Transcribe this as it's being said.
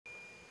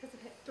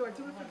do I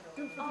do it for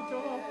the dog?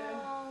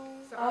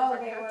 So I Oh, was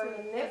like, okay, I had we're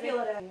to-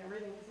 manipulative.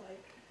 Everything is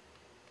like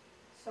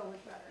so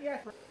much better. Yeah.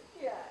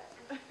 Yeah.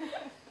 All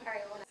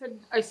right. Well,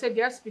 I said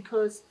yes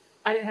because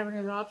I didn't have any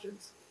other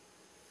options.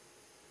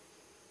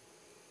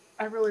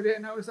 I really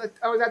didn't. I was at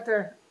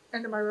the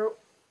end of my rope.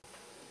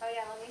 oh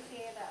yeah, let me see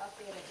the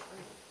updated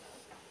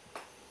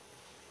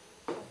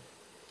one.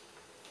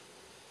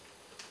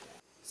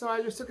 So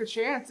I just took a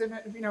chance, and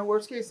you know,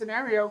 worst case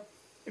scenario,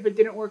 if it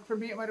didn't work for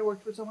me, it might have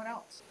worked for someone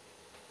else.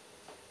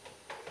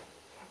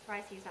 I'm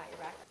surprised he's not your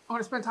back. I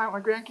want to spend time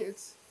with my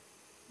grandkids,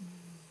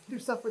 do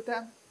stuff with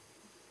them,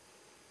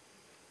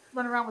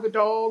 run around with a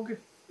dog.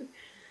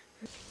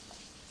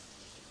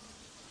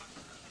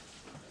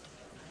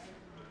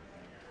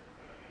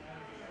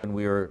 And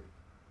we were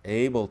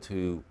able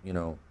to, you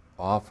know,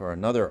 offer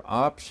another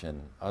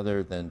option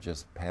other than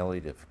just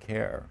palliative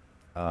care.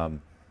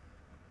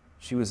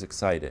 She was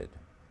excited.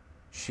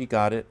 She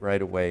got it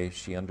right away.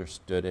 She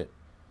understood it.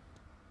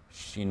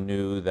 She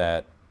knew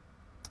that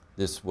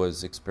this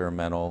was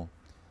experimental,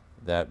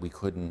 that we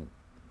couldn't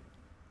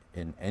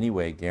in any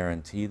way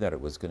guarantee that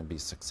it was going to be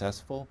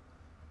successful,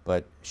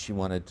 but she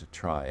wanted to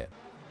try it.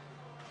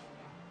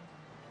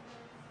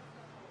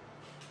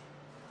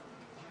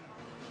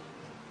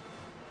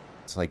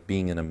 It's like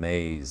being in a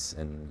maze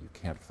and you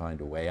can't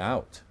find a way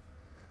out.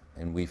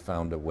 And we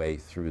found a way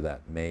through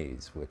that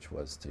maze, which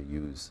was to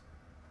use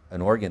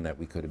an organ that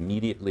we could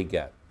immediately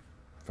get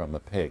from a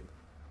pig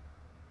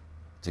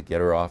to get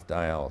her off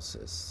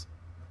dialysis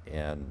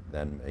and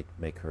then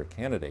make her a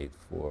candidate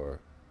for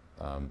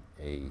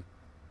a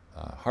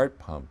heart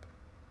pump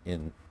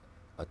in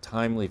a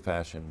timely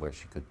fashion where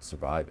she could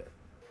survive it.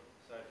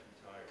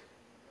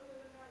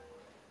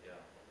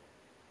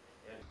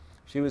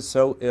 She was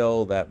so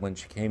ill that when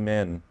she came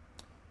in,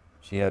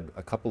 she had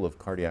a couple of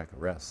cardiac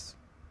arrests.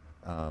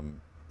 You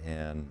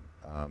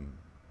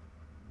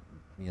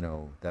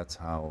know, that's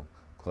how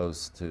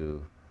close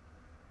to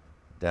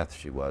death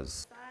she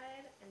was.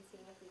 And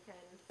seeing if we can.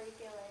 How are you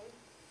feeling?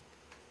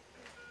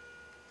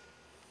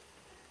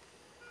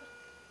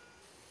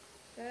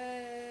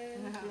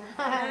 Good.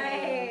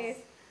 Nice.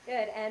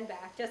 Good. And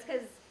back. Just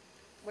because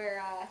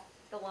where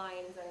the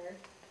lines are.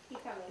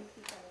 Keep coming.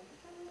 Keep coming.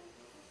 Keep coming.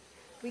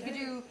 We could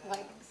do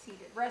like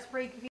seated rest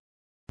break.